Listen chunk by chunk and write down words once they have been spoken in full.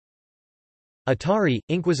Atari,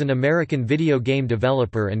 Inc. was an American video game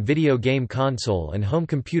developer and video game console and home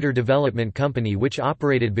computer development company which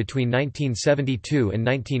operated between 1972 and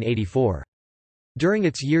 1984. During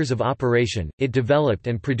its years of operation, it developed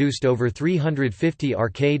and produced over 350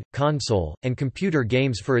 arcade, console, and computer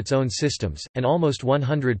games for its own systems, and almost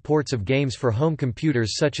 100 ports of games for home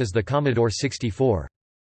computers such as the Commodore 64.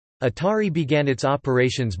 Atari began its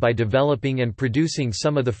operations by developing and producing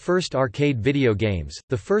some of the first arcade video games.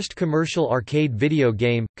 The first commercial arcade video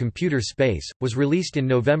game, Computer Space, was released in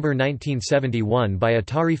November 1971 by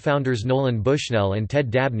Atari founders Nolan Bushnell and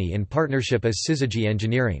Ted Dabney in partnership as Syzygy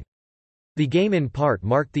Engineering. The game in part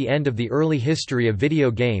marked the end of the early history of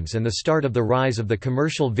video games and the start of the rise of the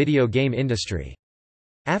commercial video game industry.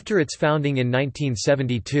 After its founding in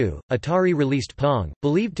 1972, Atari released Pong,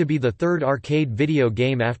 believed to be the third arcade video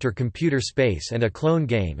game after Computer Space and a clone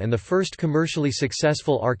game and the first commercially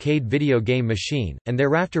successful arcade video game machine, and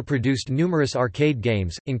thereafter produced numerous arcade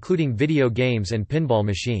games, including video games and pinball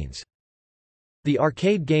machines. The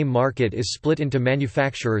arcade game market is split into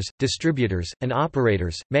manufacturers, distributors, and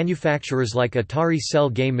operators. Manufacturers like Atari sell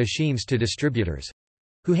game machines to distributors,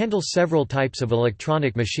 who handle several types of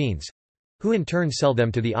electronic machines, who in turn sell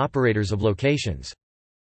them to the operators of locations.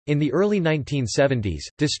 In the early 1970s,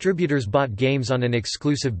 distributors bought games on an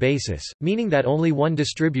exclusive basis, meaning that only one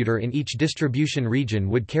distributor in each distribution region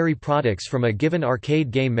would carry products from a given arcade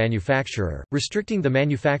game manufacturer, restricting the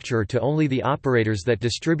manufacturer to only the operators that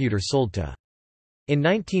distributor sold to. In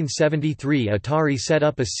 1973, Atari set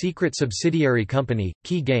up a secret subsidiary company,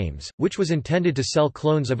 Key Games, which was intended to sell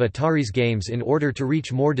clones of Atari's games in order to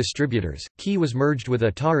reach more distributors. Key was merged with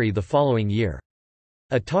Atari the following year.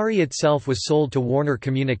 Atari itself was sold to Warner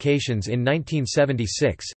Communications in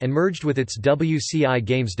 1976, and merged with its WCI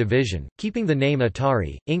Games division, keeping the name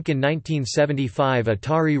Atari, Inc. In 1975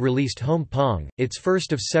 Atari released Home Pong, its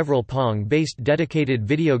first of several Pong-based dedicated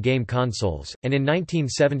video game consoles, and in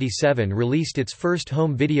 1977 released its first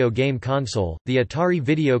home video game console, the Atari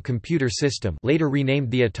Video Computer System, later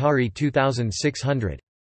renamed the Atari 2600.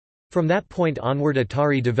 From that point onward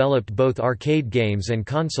Atari developed both arcade games and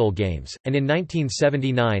console games, and in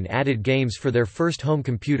 1979 added games for their first home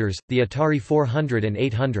computers, the Atari 400 and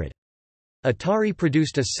 800. Atari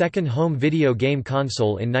produced a second home video game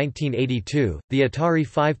console in 1982, the Atari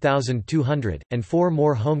 5200, and 4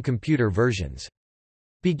 more home computer versions.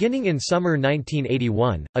 Beginning in summer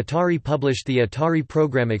 1981, Atari published the Atari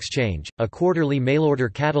Program Exchange, a quarterly mail-order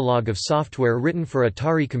catalog of software written for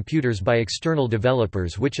Atari computers by external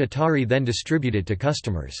developers which Atari then distributed to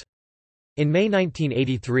customers. In May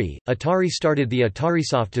 1983, Atari started the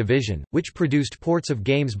AtariSoft division, which produced ports of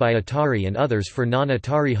games by Atari and others for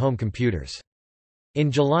non-Atari home computers. In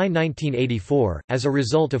July 1984, as a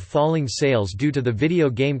result of falling sales due to the video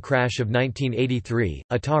game crash of 1983,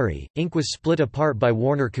 Atari, Inc. was split apart by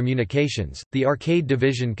Warner Communications. The arcade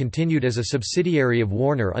division continued as a subsidiary of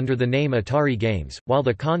Warner under the name Atari Games, while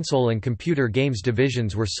the console and computer games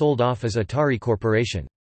divisions were sold off as Atari Corporation.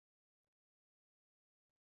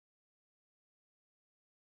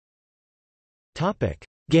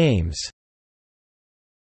 Games.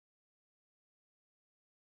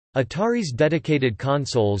 Atari's dedicated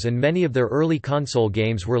consoles and many of their early console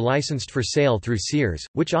games were licensed for sale through Sears,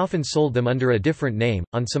 which often sold them under a different name,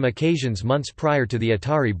 on some occasions months prior to the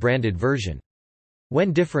Atari-branded version.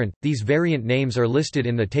 When different, these variant names are listed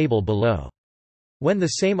in the table below. When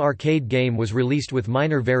the same arcade game was released with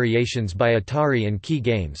minor variations by Atari and Key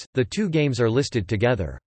Games, the two games are listed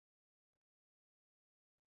together.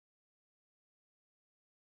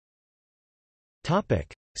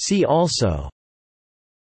 See also: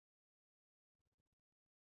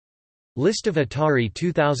 List of Atari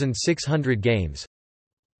 2600 games,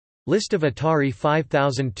 List of Atari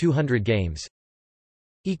 5200 games.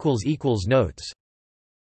 Notes